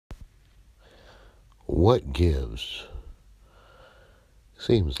What gives?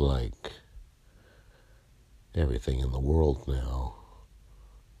 Seems like everything in the world now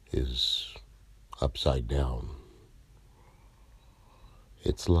is upside down.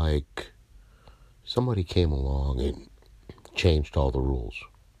 It's like somebody came along and changed all the rules.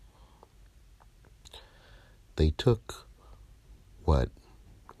 They took what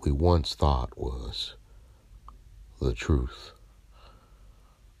we once thought was the truth,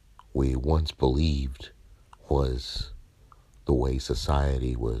 we once believed was the way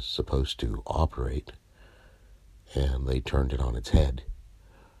society was supposed to operate, and they turned it on its head.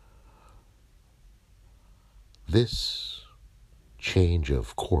 This change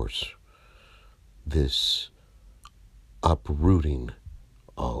of course, this uprooting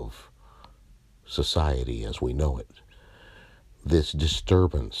of society as we know it, this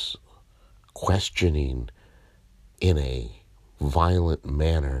disturbance, questioning in a violent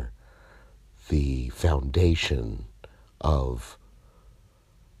manner the foundation of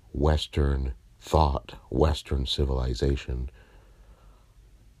Western thought, Western civilization,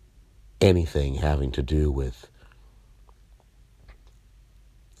 anything having to do with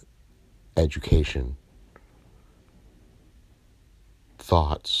education,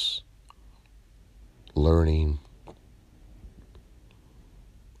 thoughts, learning,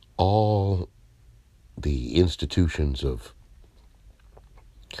 all the institutions of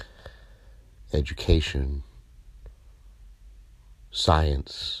education,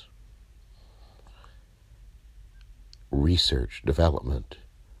 science, research, development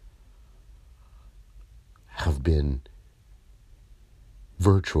have been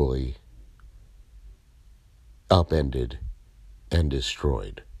virtually upended and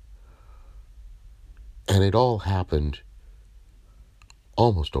destroyed. And it all happened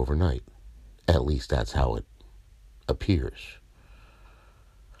almost overnight. At least that's how it appears.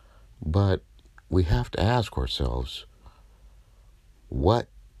 But we have to ask ourselves, what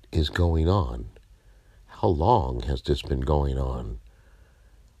is going on? How long has this been going on?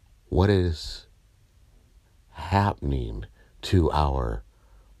 What is happening to our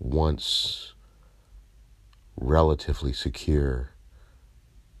once relatively secure,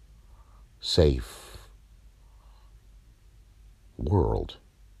 safe world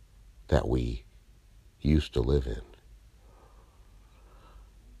that we used to live in?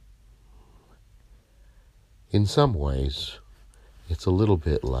 In some ways, it's a little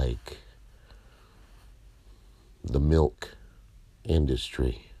bit like the milk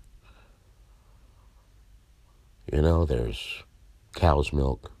industry. You know, there's cow's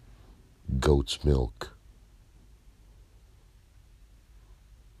milk, goat's milk,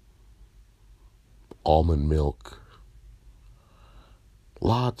 almond milk,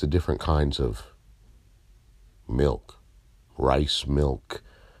 lots of different kinds of milk, rice milk,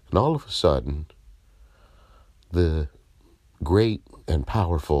 and all of a sudden, the great and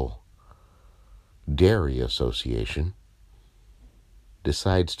powerful Dairy Association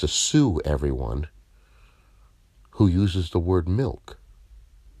decides to sue everyone who uses the word milk.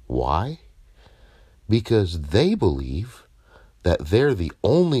 Why? Because they believe that they're the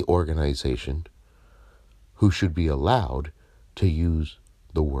only organization who should be allowed to use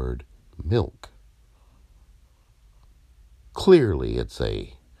the word milk. Clearly, it's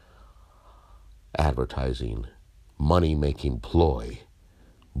a advertising, money-making ploy.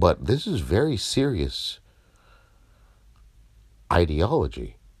 But this is very serious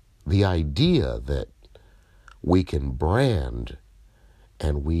ideology. The idea that we can brand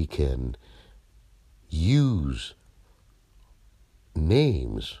and we can use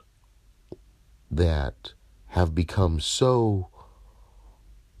names that have become so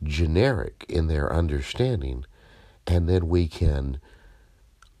generic in their understanding, and then we can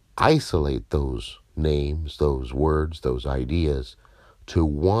isolate those names, those words, those ideas to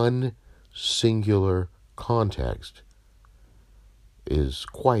one singular context is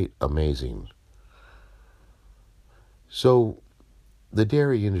quite amazing. So the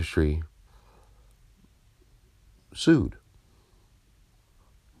dairy industry sued,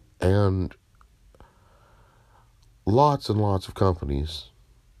 and lots of companies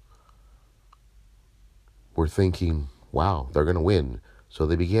were thinking, wow, they're going to win. So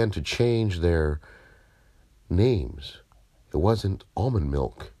they began to change their names. It wasn't almond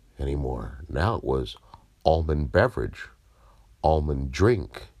milk anymore. Now it was almond beverage, almond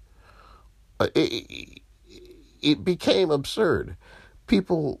drink. It became absurd.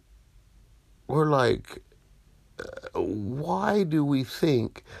 People were like, why do we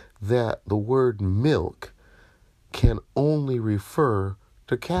think that the word milk can only refer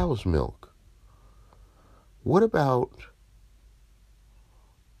to cow's milk? What about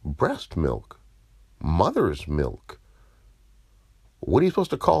breast milk, Mother's milk. What are you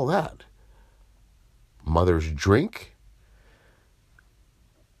supposed to call that? Mother's drink?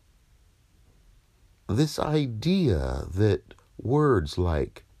 This idea that words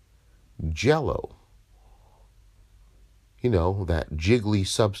like Jello, that jiggly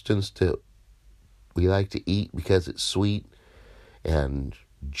substance that we like to eat because it's sweet and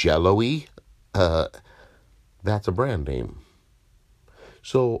jello-y, that's a brand name.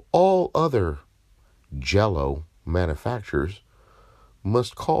 So all other Jello manufacturers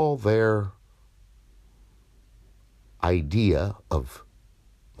must call their idea of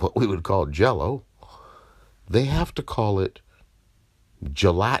what we would call Jello, they have to call it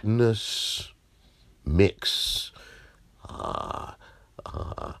gelatinous mix,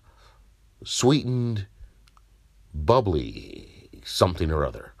 sweetened, bubbly, something or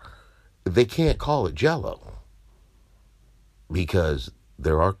other. They can't call it Jello because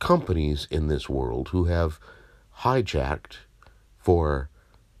there are companies in this world who have hijacked for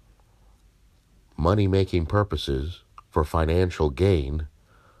money-making purposes, for financial gain,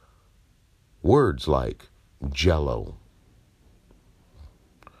 words like Jello.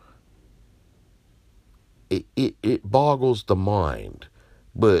 It boggles the mind,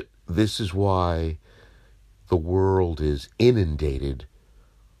 but this is why the world is inundated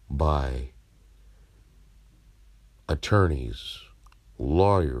by attorneys,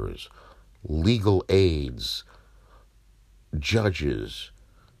 lawyers, legal aids, judges,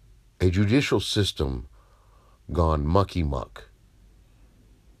 a judicial system gone mucky-muck.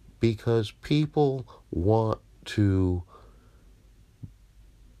 Because people want to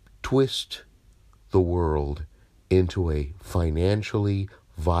twist the world into a financially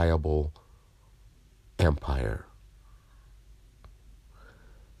viable empire.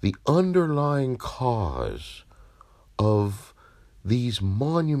 The underlying cause of these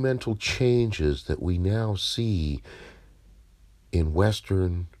monumental changes that we now see in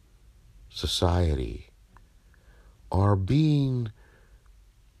Western society are being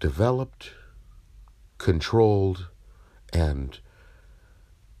developed, controlled, and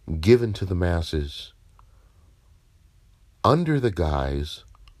given to the masses under the guise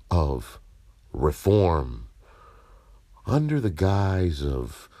of reform, under the guise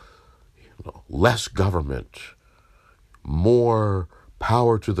of less government, more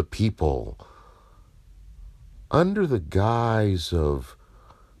power to the people, under the guise of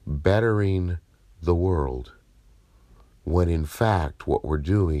bettering the world, when in fact what we're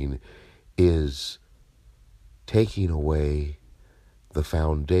doing is taking away the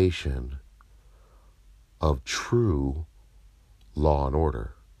foundation of true law and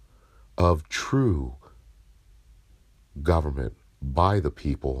order, of true government by the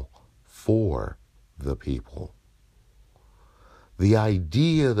people, for the people. The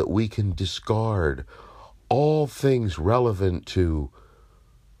idea that we can discard all things relevant to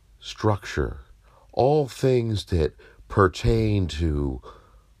structure, all things that pertain to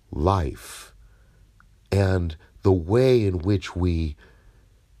life, and the way in which we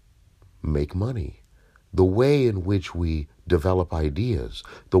make money, the way in which we develop ideas,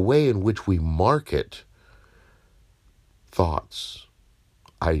 the way in which we market thoughts,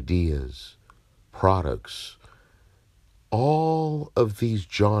 ideas, products, all of these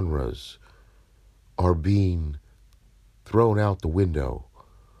genres are being thrown out the window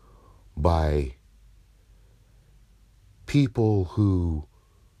by people who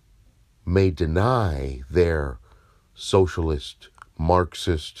may deny their socialist,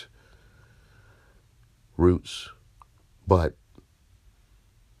 Marxist roots, but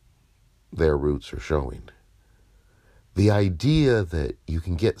their roots are showing. The idea that you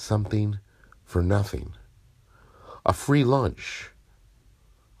can get something for nothing, a free lunch,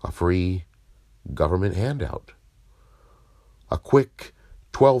 a free government handout, a quick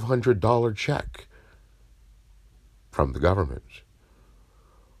 $1,200 check from the government,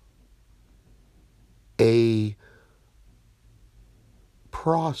 a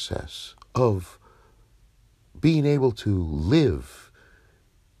process of being able to live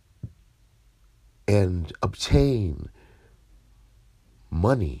and obtain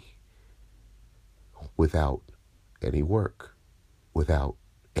money without any work, without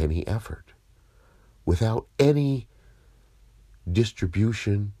any effort, without any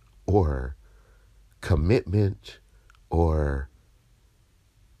distribution or commitment or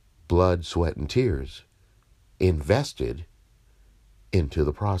blood, sweat, and tears invested into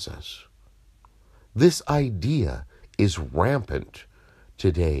the process. This idea is rampant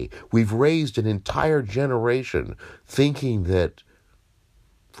today. We've raised an entire generation thinking that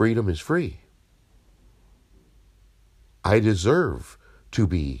freedom is free. I deserve to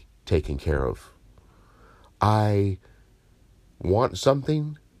be taken care of. I want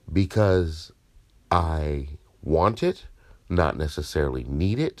something because I want it, not necessarily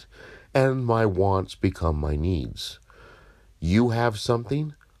need it, and my wants become my needs. You have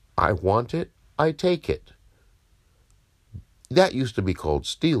something, I want it, I take it. That used to be called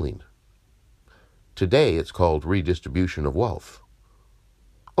stealing. Today it's called redistribution of wealth.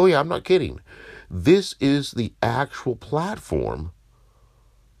 Oh yeah, I'm not kidding. This is the actual platform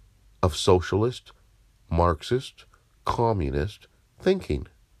of socialist, Marxist, communist thinking.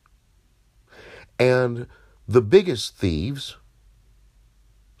 And the biggest thieves,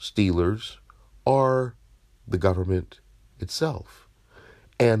 stealers, are the government itself.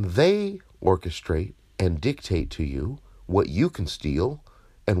 And they orchestrate and dictate to you what you can steal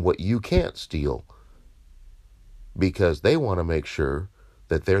and what you can't steal, because they want to make sure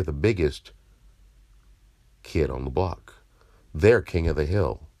that they're the biggest kid on the block. They're king of the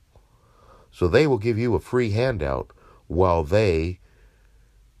hill. So they will give you a free handout while they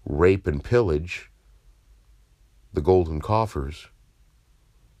rape and pillage the golden coffers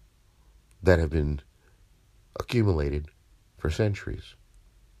that have been accumulated for centuries.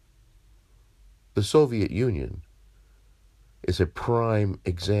 The Soviet Union is a prime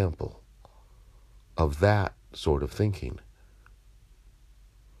example of that sort of thinking.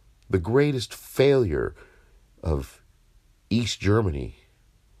 The greatest failure of East Germany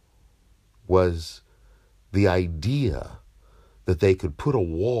was the idea that they could put a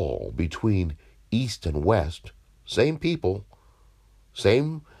wall between East and West, same people,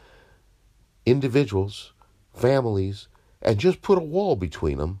 same individuals, families, and just put a wall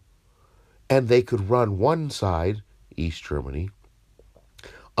between them, and they could run one side, East Germany,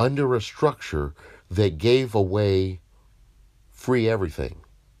 under a structure that gave away free everything.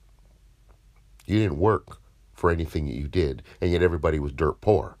 You didn't work for anything that you did, and yet everybody was dirt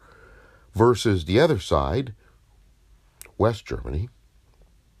poor. Versus the other side, West Germany,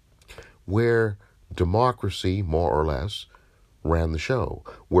 where democracy, more or less, ran the show,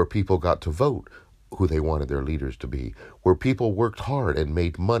 where people got to vote who they wanted their leaders to be, where people worked hard and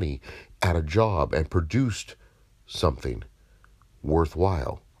made money at a job and produced something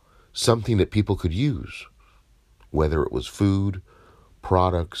worthwhile, something that people could use, whether it was food,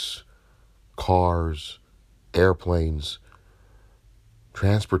 products, cars, airplanes,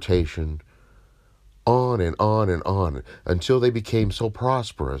 transportation, on and on and on, until they became so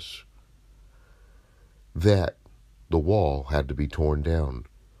prosperous that the wall had to be torn down.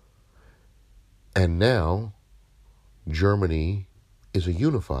 And now, Germany is a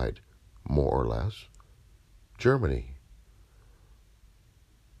unified, more or less, Germany.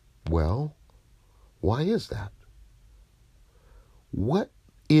 Well, why is that? What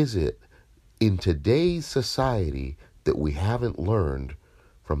is it in today's society that we haven't learned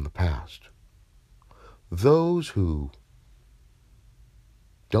from the past? Those who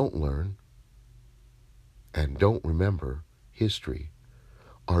don't learn and don't remember history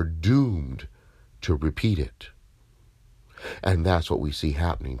are doomed to repeat it. And that's what we see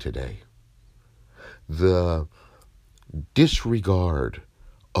happening today. The disregard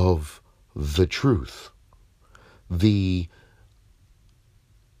of the truth, the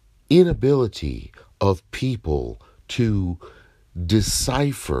inability of people to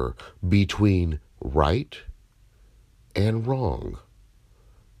decipher between right and wrong,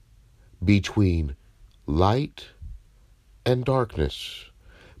 between light and darkness,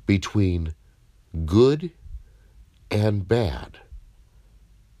 between good and bad,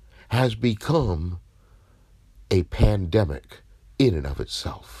 has become a pandemic in and of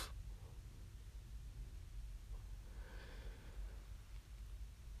itself.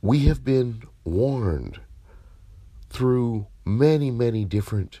 We have been warned through many, many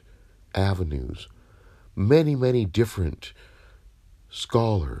different avenues, many, many different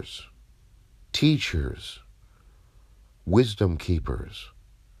scholars, teachers, wisdom keepers,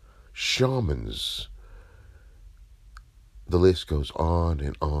 shamans. The list goes on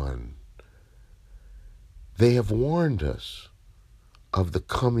and on. They have warned us of the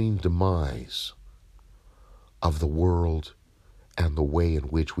coming demise of the world and the way in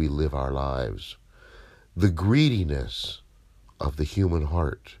which we live our lives, the greediness of the human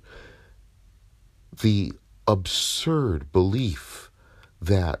heart, the absurd belief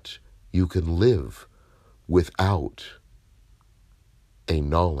that you can live without a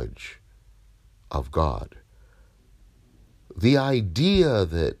knowledge of God. The idea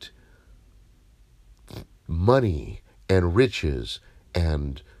that money and riches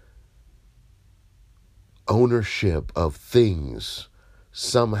and ownership of things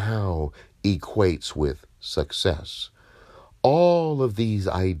somehow equates with success. All of these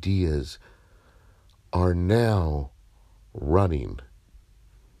ideas are now running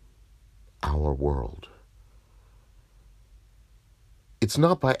our world. It's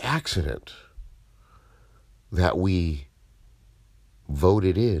not by accident that we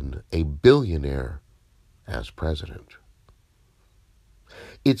voted in a billionaire as president.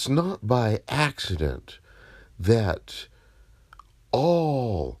 It's not by accident that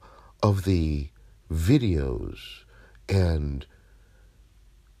all of the videos and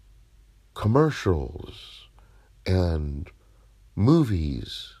commercials and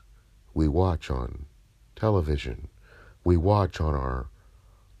movies we watch on television, we watch on our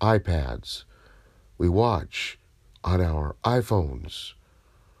iPads, we watch on our iPhones,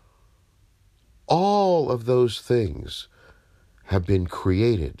 all of those things have been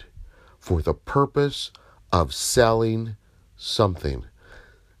created for the purpose of selling something,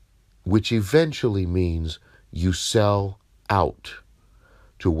 which eventually means you sell out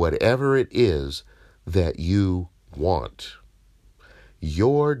to whatever it is that you want.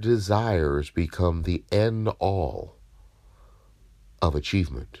 Your desires become the end all of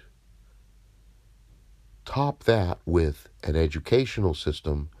achievement. Top that with an educational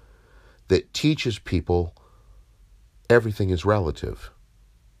system that teaches people everything is relative.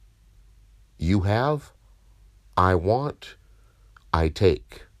 You have, I want, I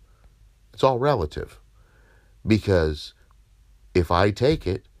take. It's all relative. Because if I take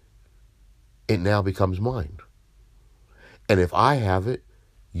it, it now becomes mine. And if I have it,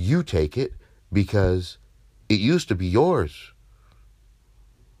 you take it because it used to be yours.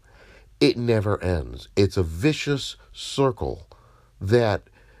 It never ends. It's a vicious circle that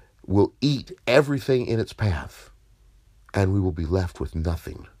will eat everything in its path, and we will be left with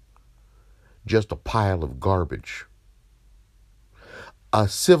nothing. Just a pile of garbage. A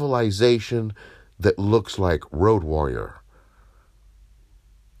civilization that looks like Road Warrior.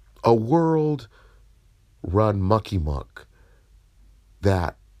 A world run mucky muck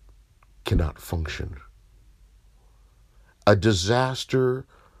that cannot function. A disaster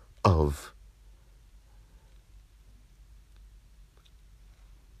of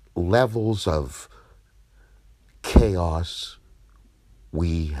levels of chaos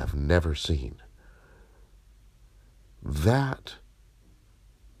we have never seen. That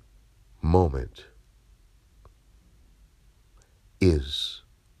moment is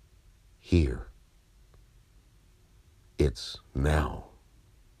here. It's now.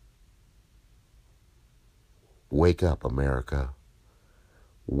 Wake up, America.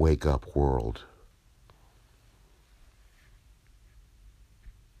 Wake up, world.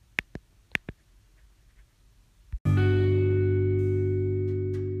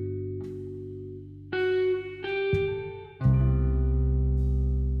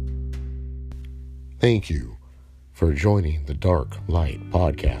 Thank you for joining the Dark Light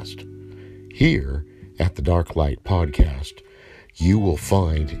Podcast. Here at the Dark Light Podcast, you will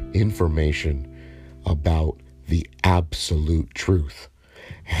find information about the absolute truth.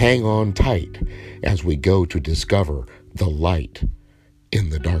 Hang on tight as we go to discover the light in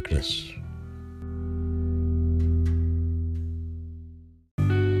the darkness.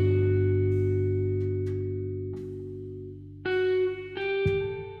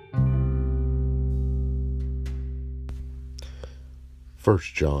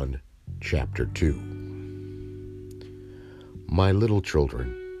 First John chapter 2. My little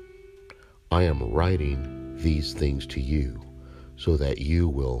children, I am writing these things to you so that you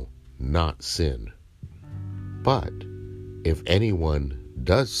will not sin. But if anyone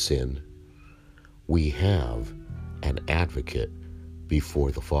does sin, we have an advocate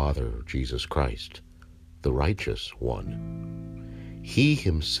before the Father, Jesus Christ, the righteous one. He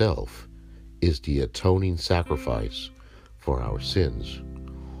himself is the atoning sacrifice for our sins,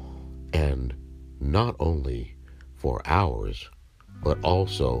 and not only for ours, but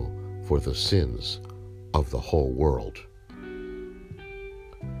also for the sins of the whole world.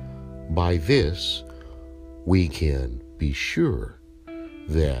 By this, we can be sure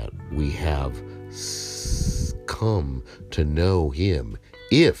that we have come to know him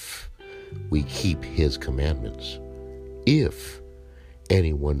if we keep his commandments. If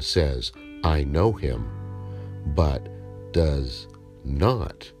anyone says, I know him, but does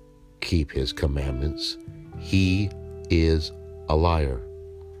not keep his commandments, he is a liar,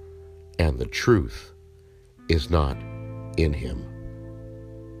 and the truth is not in him.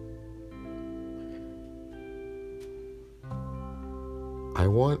 I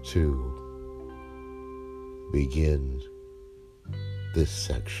want to begin this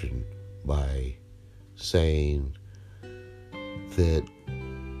section by saying that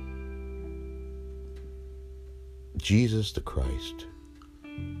Jesus the Christ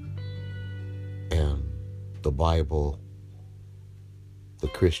and The Bible, the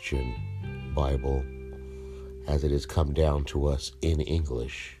Christian Bible, as it has come down to us in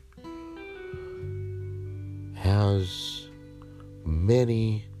English, has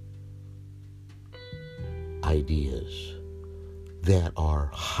many ideas that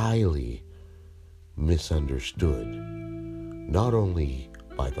are highly misunderstood, not only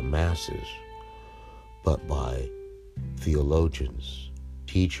by the masses, but by theologians,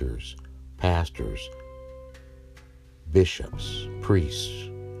 teachers, pastors, bishops, priests,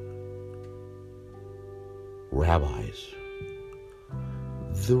 rabbis.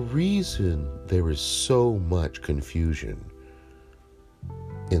 The reason there is so much confusion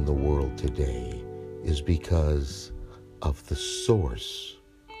in the world today is because of the source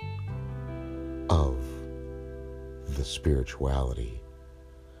of the spirituality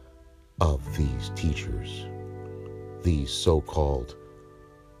of these teachers, these so-called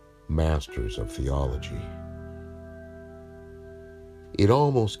masters of theology. It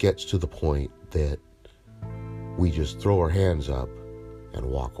almost gets to the point that we just throw our hands up and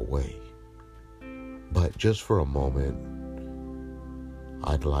walk away. But just for a moment,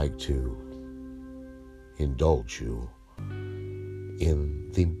 I'd like to indulge you in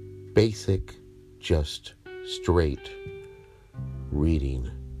the basic, just straight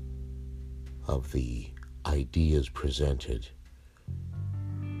reading of the ideas presented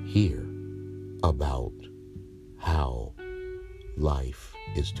here about how life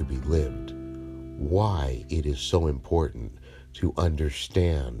is to be lived, why it is so important to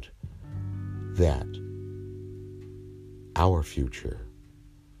understand that our future,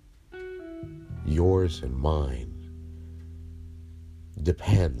 yours and mine,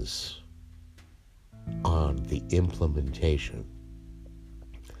 depends on the implementation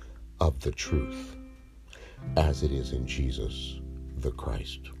of the truth as it is in Jesus the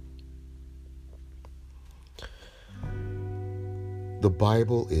Christ. The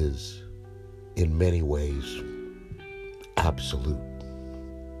Bible is, in many ways, absolute.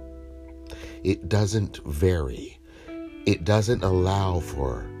 It doesn't vary. It doesn't allow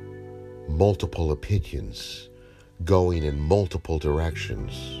for multiple opinions going in multiple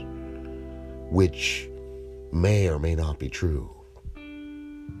directions, which may or may not be true.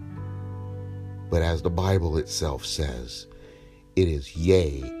 But as the Bible itself says, it is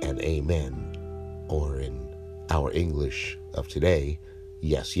yea and amen, or in our English of today,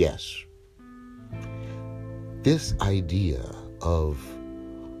 yes, yes. This idea of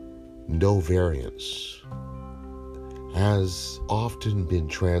no variance has often been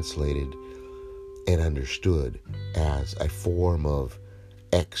translated and understood as a form of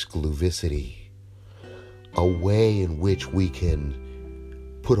exclusivity, a way in which we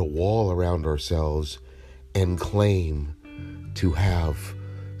can put a wall around ourselves and claim to have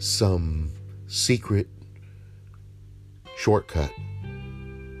some secret shortcut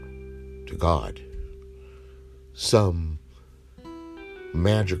to God, some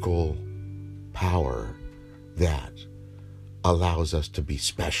magical power that allows us to be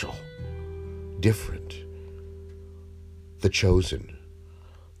special, different, the chosen,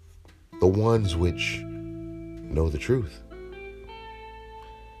 the ones which know the truth.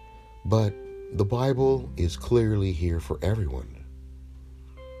 But the Bible is clearly here for everyone,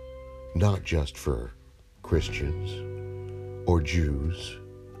 not just for Christians or Jews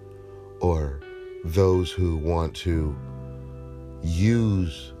or those who want to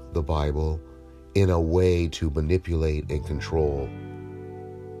use the Bible in a way to manipulate and control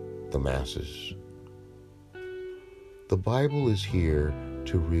the masses. The Bible is here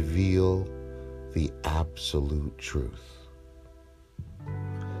to reveal the absolute truth.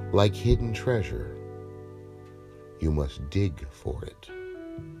 Like hidden treasure, you must dig for it.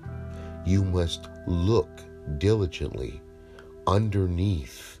 You must look diligently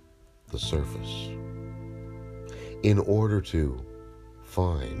underneath the surface in order to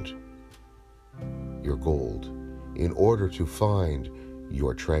find your gold, in order to find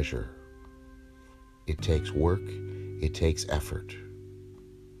your treasure. It takes work, it takes effort.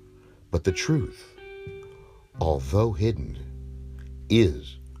 But the truth, although hidden,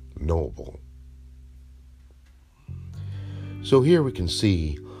 is knowable. So here we can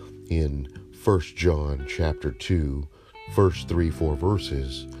see in 1 John chapter 2, first 3-4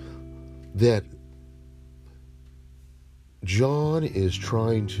 verses, that John is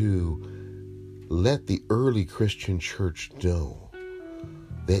trying to let the early Christian church know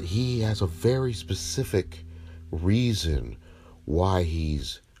that he has a very specific reason why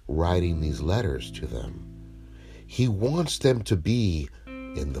he's writing these letters to them. He wants them to be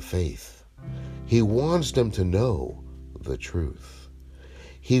in the faith. He wants them to know the truth.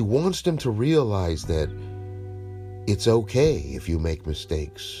 He wants them to realize that It's okay if you make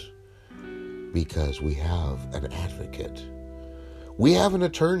mistakes, because we have an advocate. We have an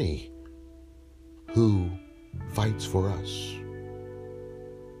attorney who fights for us.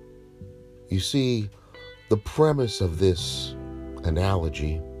 You see, the premise of this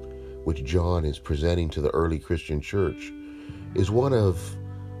analogy, which John is presenting to the early Christian church, is one of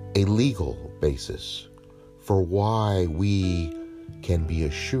a legal basis for why we can be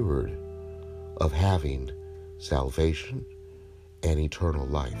assured of having salvation and eternal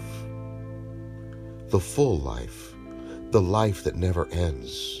life. The full life, the life that never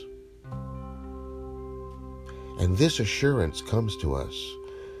ends. And this assurance comes to us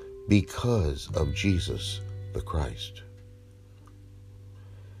because of Jesus the Christ.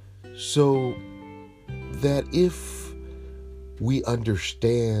 So that if we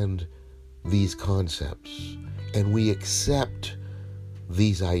understand these concepts and we accept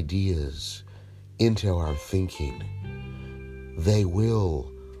these ideas into our thinking, they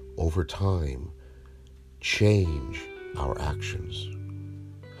will, over time, change our actions.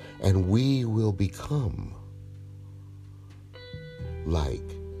 And we will become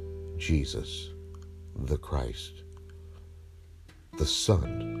like Jesus the Christ, the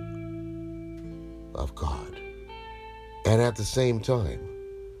Son of God. And at the same time,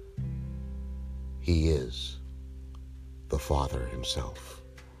 He is the Father Himself.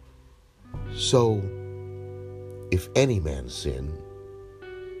 So, if any man sin,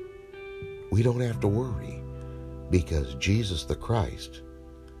 we don't have to worry, because Jesus the Christ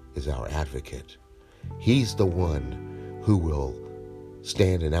is our advocate. He's the one who will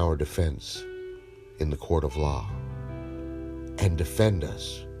stand in our defense in the court of law and defend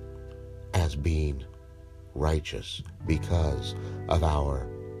us as being righteous because of our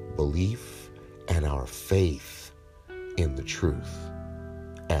belief and our faith in the truth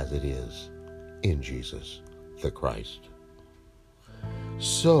as it is in Jesus the Christ.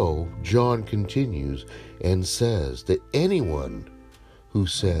 So John continues and says that anyone who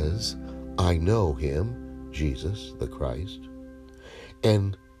says, I know Him, Jesus the Christ,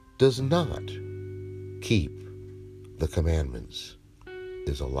 and does not keep the commandments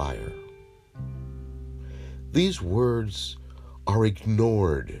is a liar. These words are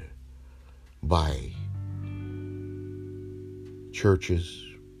ignored by churches,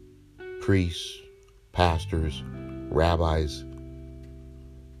 priests, pastors, rabbis,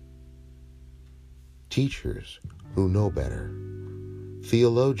 teachers who know better,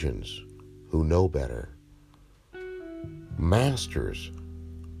 theologians who know better, masters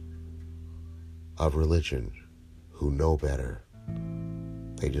of religion who know better.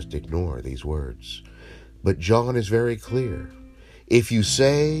 They just ignore these words. But John is very clear. If you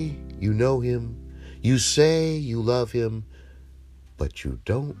say you know Him, you say you love Him, but you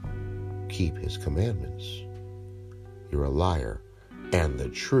don't keep His commandments, you're a liar, and the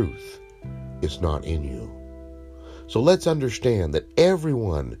truth is not in you. So let's understand that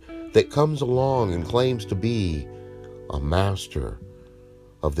everyone that comes along and claims to be a master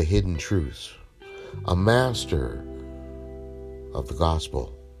of the hidden truths, a master of the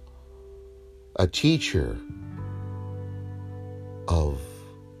gospel, a teacher of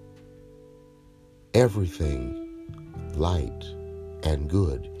everything light and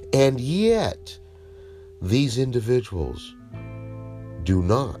good, and yet these individuals do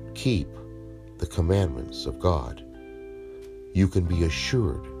not keep the commandments of God, you can be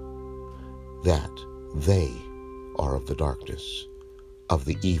assured that they are of the darkness, of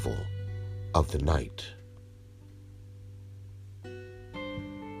the evil, of the night.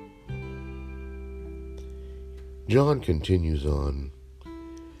 John continues on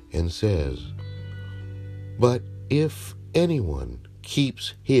and says, but if anyone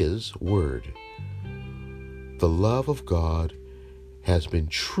keeps His word, the love of God has been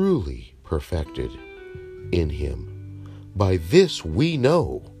truly perfected in Him. By this we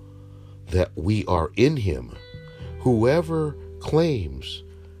know that we are in Him. Whoever claims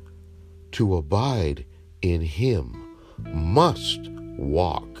to abide in Him must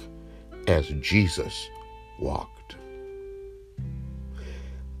walk as Jesus walked.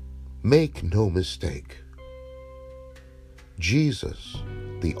 Make no mistake, Jesus,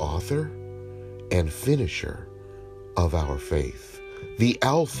 the author and finisher of our faith, the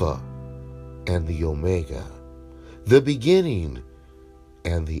Alpha and the Omega, the beginning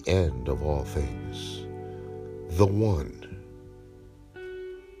and the end of all things, the one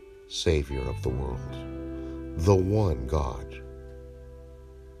Savior of the world, the one God.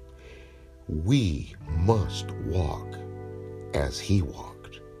 We must walk as He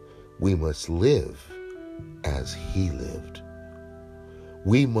walked. We must live as He lived.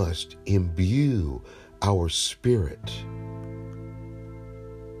 We must imbue our spirit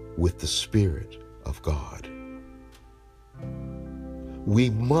with the Spirit of God. We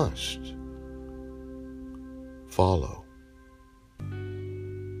must follow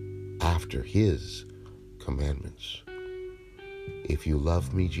after His commandments. If you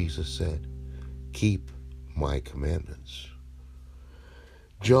love me, Jesus said, keep my commandments.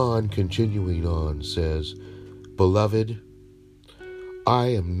 John, continuing on, says, Beloved, I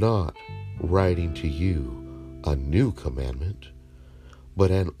am not writing to you a new commandment,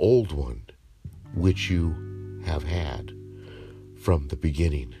 but an old one, which you have had from the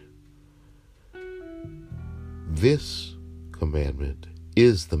beginning. This commandment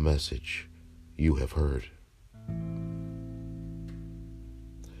is the message you have heard.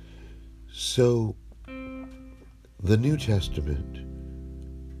 So, the New Testament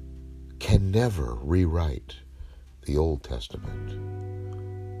can never rewrite the Old Testament.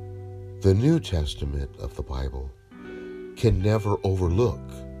 The New Testament of the Bible can never overlook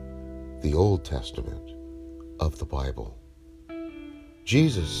the Old Testament of the Bible.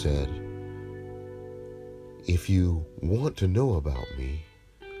 Jesus said, if you want to know about me,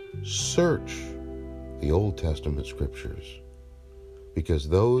 search the Old Testament scriptures, because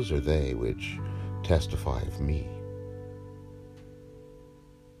those are they which testify of me.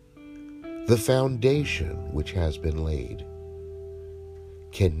 The foundation which has been laid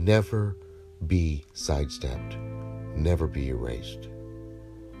can never be sidestepped, never be erased.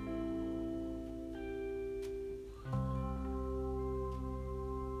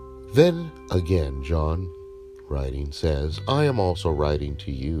 Then again, John, writing, says, I am also writing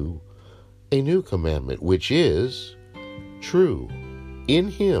to you a new commandment, which is true in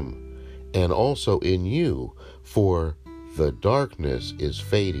Him and also in you, for the darkness is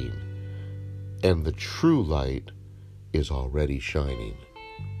fading and the true light is already shining.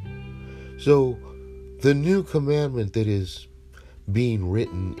 So, the new commandment that is being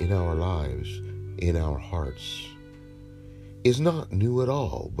written in our lives, in our hearts, is not new at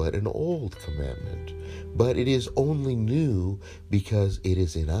all, but an old commandment. But it is only new because it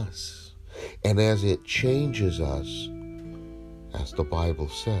is in us. And as it changes us, as the Bible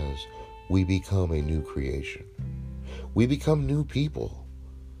says, we become a new creation. We become new people.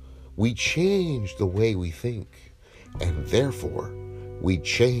 We change the way we think, and therefore we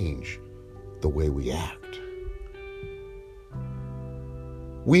change the way we act.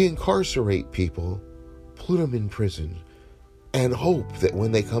 We incarcerate people, put them in prison, and hope that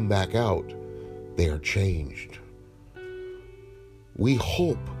when they come back out, they are changed. We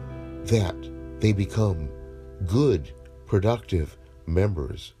hope that they become good, productive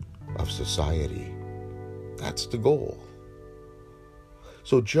members of society. That's the goal.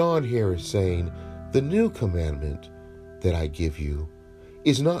 So John here is saying, the new commandment that I give you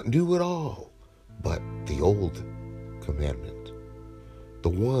is not new at all, but the old commandment, the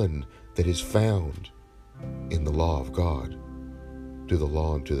one that is found in the law of God, to the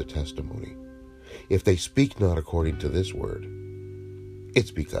law and to the testimony. If they speak not according to this word,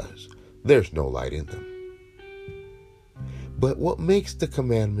 it's because there's no light in them. But what makes the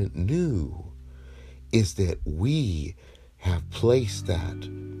commandment new is that we have placed that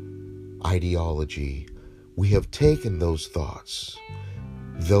ideology, we have taken those thoughts,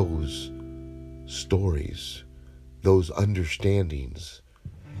 those stories, those understandings,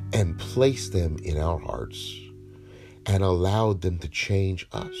 and placed them in our hearts and allowed them to change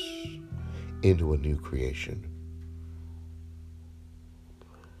us into a new creation.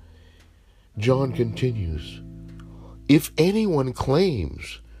 John continues, if anyone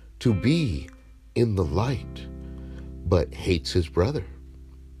claims to be in the light, but hates his brother,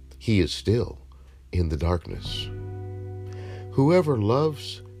 he is still in the darkness. Whoever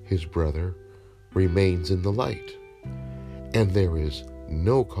loves his brother remains in the light, and there is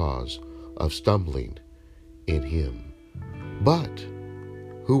no cause of stumbling in him. But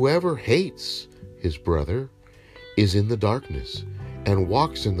whoever hates his brother is in the darkness and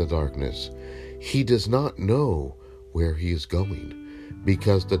walks in the darkness. He does not know where he is going,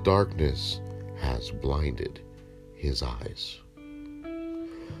 because the darkness has blinded his eyes.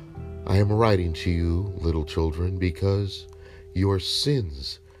 I am writing to you, little children, because your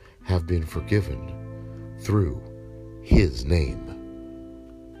sins have been forgiven through his name.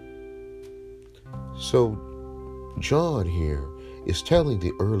 So John here is telling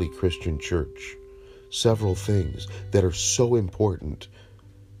the early Christian church several things that are so important,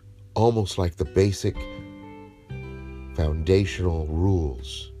 almost like the basic foundational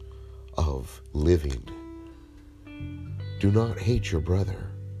rules of living. Do not hate your brother.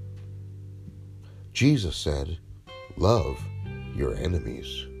 Jesus said, love your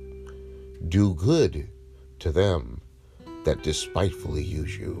enemies. Do good to them that despitefully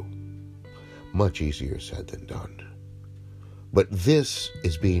use you. Much easier said than done. But this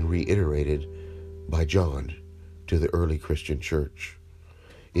is being reiterated by John to the early Christian church.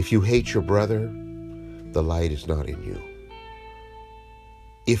 If you hate your brother, the light is not in you.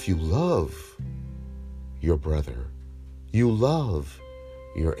 If you love your brother, you love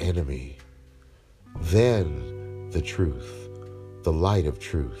your enemy, then the truth, the light of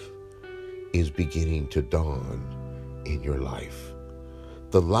truth, is beginning to dawn in your life.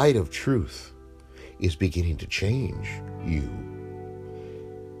 The light of truth is beginning to change you.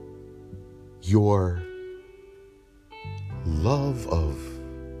 Your love of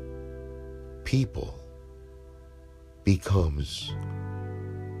people becomes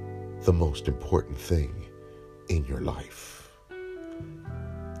the most important thing in your life.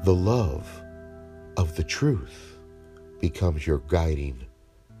 The love of the truth becomes your guiding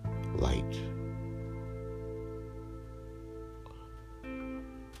light.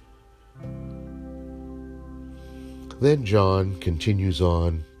 Then John continues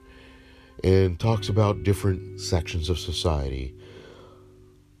on and talks about different sections of society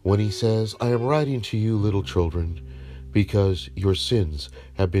when he says, I am writing to you, little children, because your sins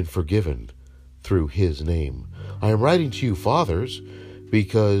have been forgiven through his name. I am writing to you, fathers,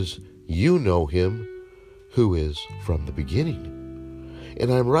 because you know him who is from the beginning.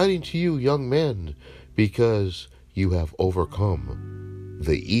 And I am writing to you, young men, because you have overcome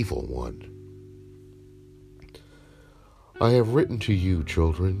the evil one. I have written to you,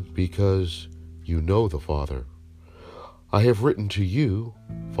 children, because you know the Father. I have written to you,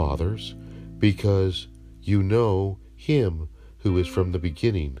 fathers, because you know him who is from the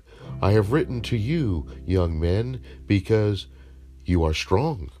beginning. I have written to you, young men, because you are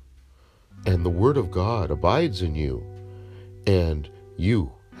strong, and the word of God abides in you, and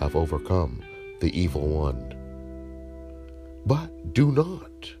you have overcome the evil one. But do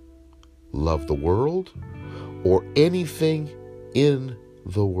not love the world or anything in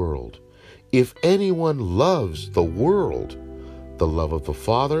the world. If anyone loves the world, the love of the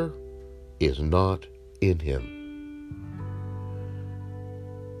Father is not in him.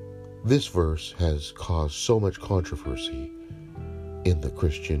 This verse has caused so much controversy in the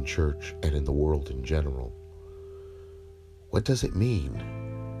Christian church and in the world in general. What does it mean?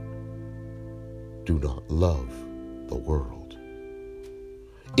 Do not love the world.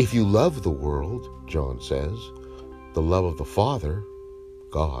 If you love the world, John says, the love of the Father,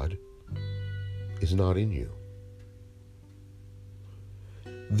 God, is not in you.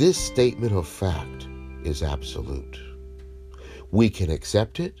 This statement of fact is absolute. We can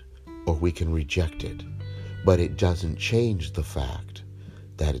accept it or we can reject it, but it doesn't change the fact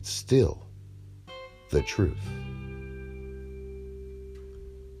that it's still the truth.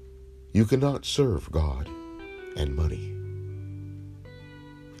 You cannot serve God and money.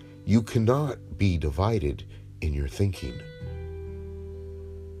 You cannot be divided in your thinking.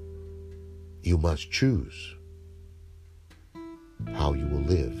 You must choose how you will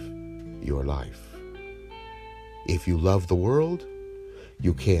live your life. If you love the world,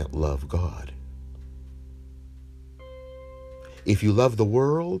 you can't love God. If you love the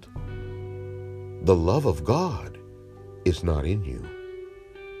world, the love of God is not in you.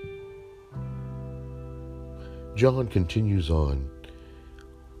 John continues on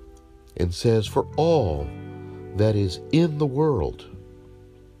and says, for all that is in the world,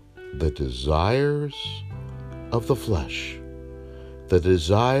 the desires of the flesh, the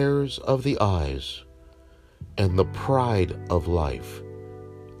desires of the eyes, and the pride of life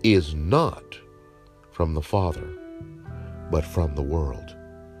is not from the Father, but from the world.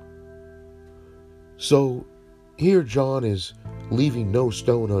 So here John is leaving no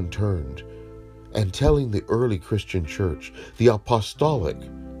stone unturned and telling the early Christian church, the apostolic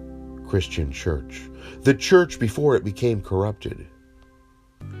Christian church, the church before it became corrupted,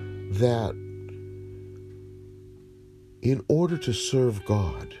 that in order to serve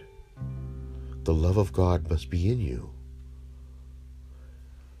God, the love of God must be in you.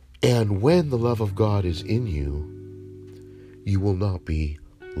 And when the love of God is in you, you will not be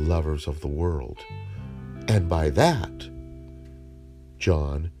lovers of the world. And by that,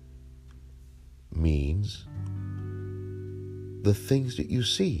 John means the things that you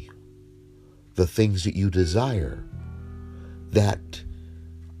see, the things that you desire, that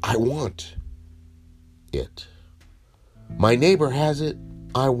I want it. My neighbor has it,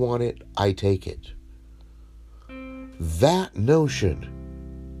 I want it, I take it. That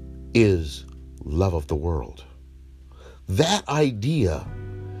notion is love of the world. That idea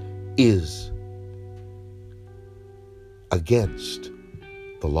is against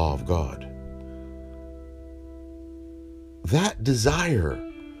the law of God. that desire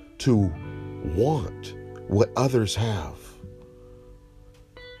to want what others have,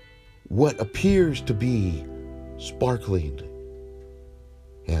 what appears to be sparkling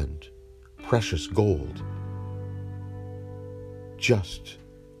and precious gold, just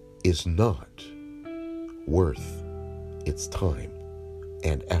is not worth its time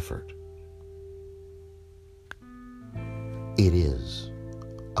and effort. It is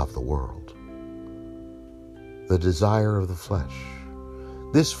of the world. The desire of the flesh.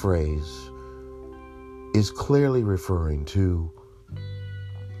 This phrase is clearly referring to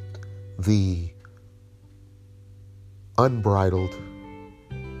the unbridled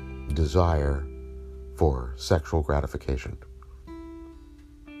desire for sexual gratification.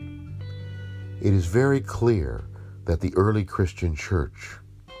 It is very clear that the early Christian church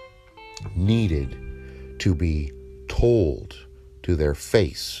needed to be told to their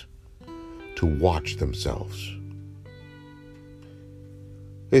face to watch themselves.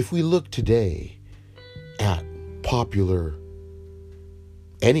 If we look today at popular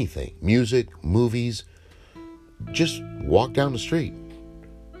anything, music, movies, just walk down the street,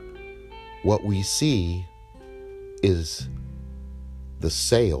 what we see is the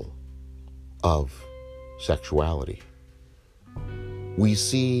sale of sexuality. We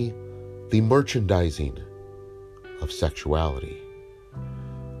see the merchandising of sexuality.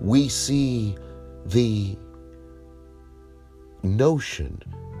 We see the notion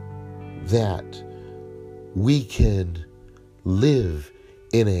that we can live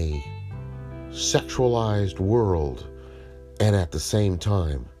in a sexualized world and at the same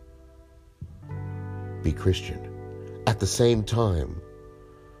time be Christian, at the same time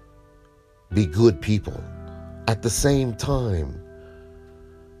be good people, at the same time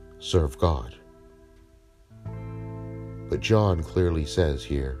serve God. But John clearly says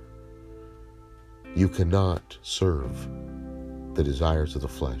here, you cannot serve the desires of the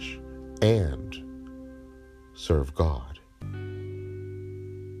flesh and serve God.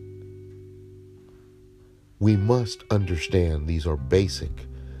 We must understand these are basic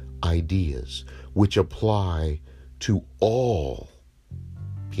ideas which apply to all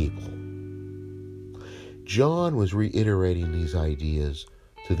people. John was reiterating these ideas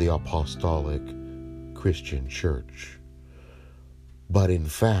to the apostolic Christian church. But in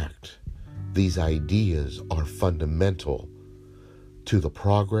fact, these ideas are fundamental to the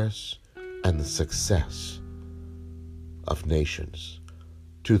progress and the success of nations,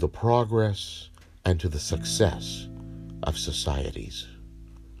 to the progress and to the success of societies.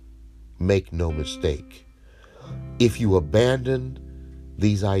 Make no mistake, if you abandon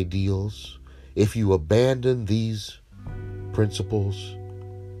these ideals, if you abandon these principles,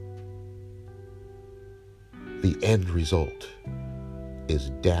 the end result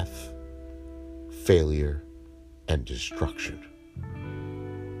is death, failure, and destruction.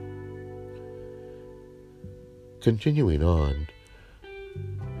 Continuing on,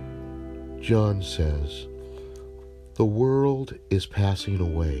 John says, the world is passing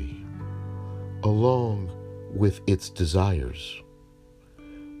away along with its desires,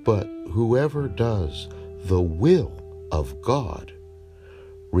 but whoever does the will of God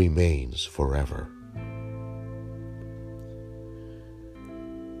remains forever.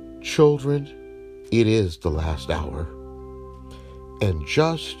 Children, it is the last hour, and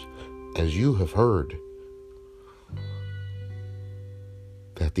just as you have heard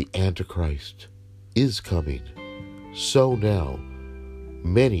that the Antichrist is coming, so now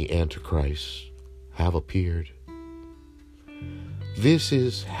many Antichrists have appeared. This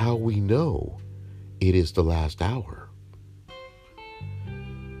is how we know it is the last hour.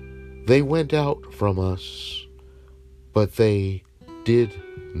 They went out from us, but they did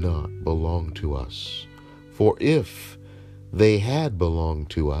not belong to us. For if they had belonged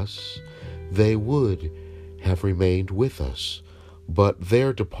to us, they would have remained with us. But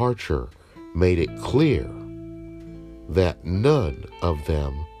their departure made it clear that none of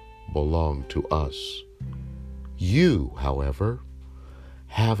them belonged to us. You, however,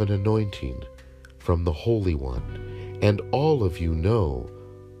 have an anointing from the Holy One, and all of you know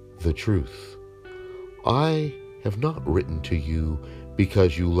the truth. I have not written to you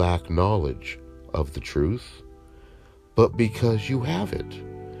because you lack knowledge of the truth, but because you have it,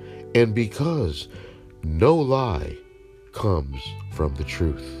 and because no lie comes from the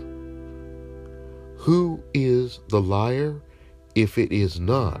truth. Who is the liar if it is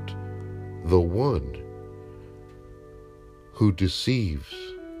not the one who deceives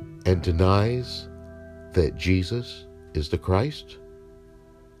and denies that Jesus is the Christ?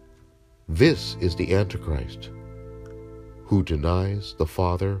 This is the Antichrist, who denies the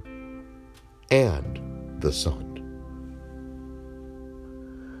Father and the Son.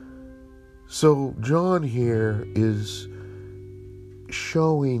 So John here is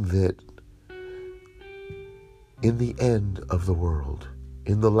showing that in the end of the world,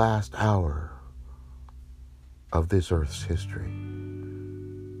 in the last hour of this earth's history,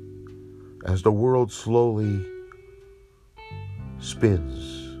 as the world slowly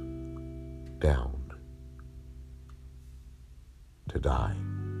spins down to die,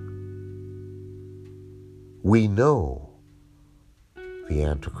 we know the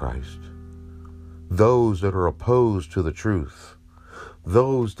Antichrist, those that are opposed to the truth,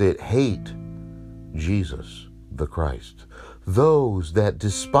 those that hate Jesus the Christ, those that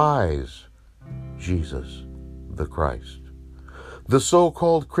despise Jesus the Christ, the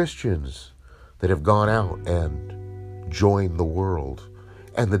so-called Christians that have gone out and joined the world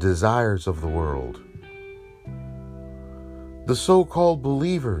and the desires of the world, the so-called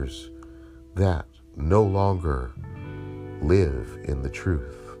believers that no longer live in the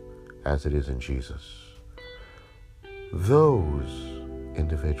truth as it is in Jesus. Those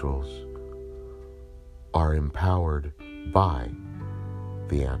individuals are empowered by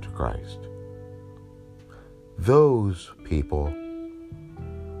the Antichrist. Those people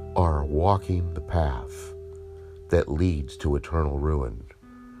are walking the path that leads to eternal ruin.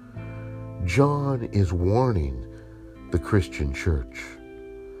 John is warning the Christian church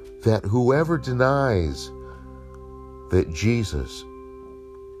that whoever denies that Jesus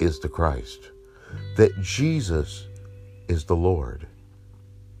is the Christ, that Jesus is the Lord,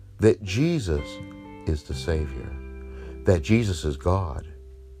 that Jesus is the Savior, that Jesus is God,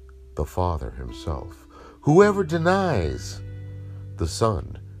 the Father himself. Whoever denies the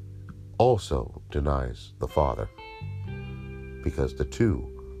Son also denies the Father, because the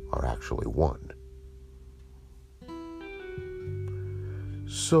two are actually one.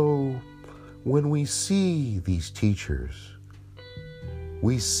 So when we see these teachers,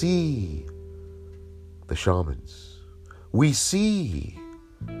 we see the shamans, we see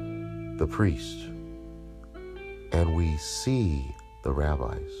the priests, and we see the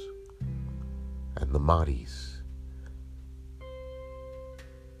rabbis and the Mahdis,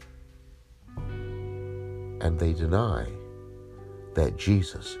 and they deny that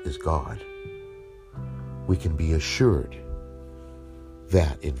Jesus is God, we can be assured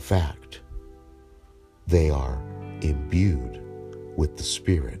that, in fact, they are imbued with the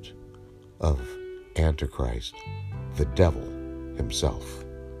spirit of Antichrist, the devil himself.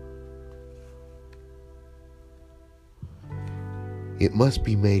 It must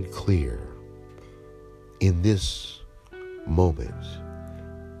be made clear in this moment,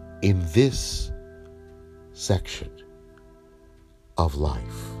 in this section of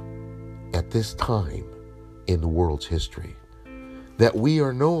life, at this time in the world's history, that we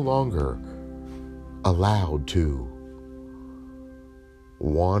are no longer allowed to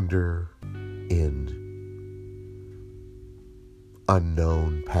wander in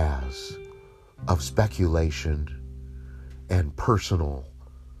unknown paths of speculation and personal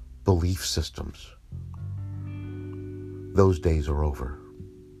belief systems. Those days are over.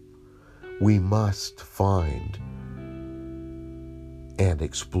 We must find and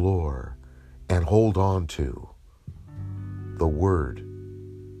explore and hold on to the word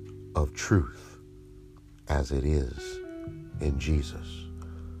of truth as it is in Jesus.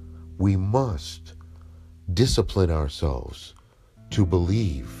 We must discipline ourselves to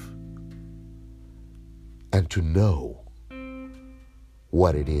believe and to know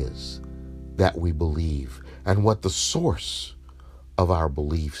what it is that we believe and what the source of our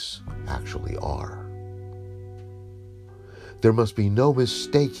beliefs actually are. There must be no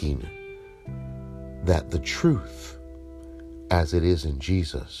mistaking that the truth as it is in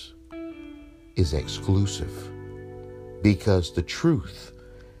Jesus is exclusive, because the truth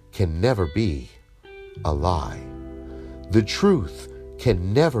can never be a lie. The truth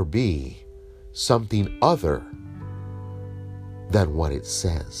can never be something other than what it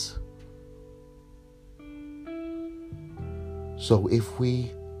says. So if we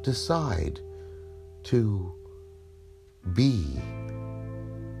decide to be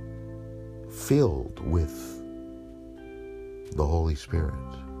filled with the Holy Spirit,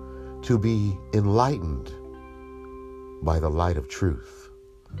 to be enlightened by the light of truth,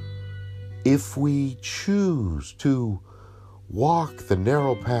 if we choose to walk the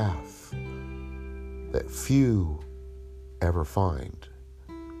narrow path that few ever find,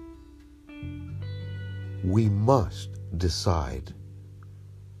 we must decide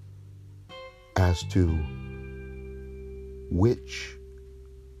as to which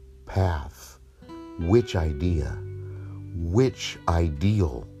path, which idea, which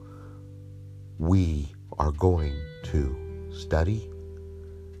ideal we are going to study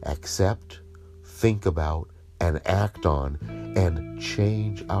accept, think about, and act on, and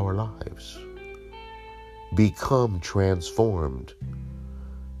change our lives. Become transformed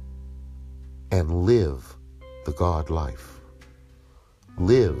and live the God life.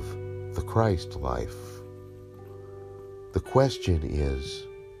 Live the Christ life. The question is,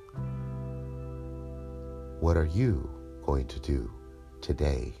 what are you going to do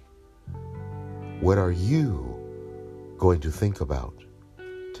today? What are you going to think about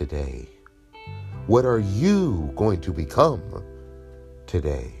today? What are you going to become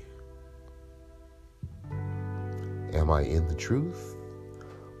today? Am I in the truth,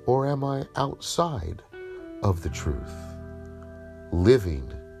 or am I outside of the truth?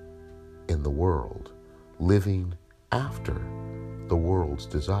 Living in the world, living after the world's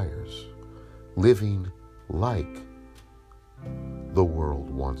desires, living like the world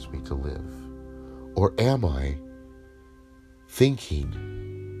wants me to live? Or am I thinking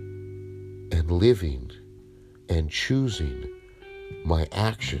and living and choosing my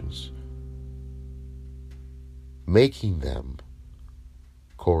actions, making them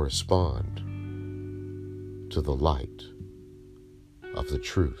correspond to the light of the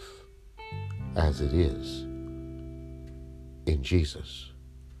truth as it is in Jesus?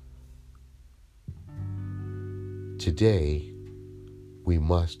 Today, we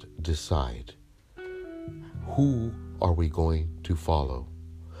must decide, who are we going to follow?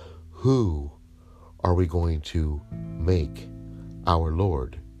 Who are we going to make our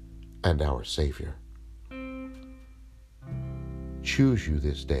Lord and our Savior? Choose you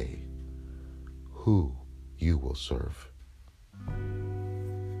this day who you will serve.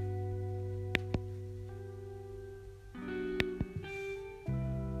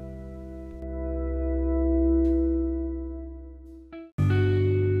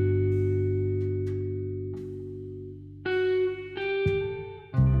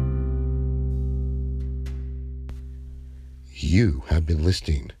 You have been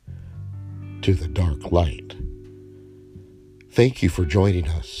listening to The Dark Light. Thank you for joining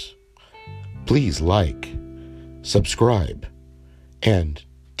us. Please like, subscribe, and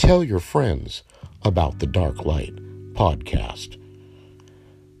tell your friends about The Dark Light podcast.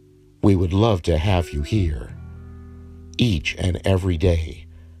 We would love to have you here each and every day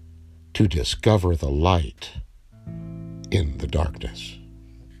to discover the light in the darkness.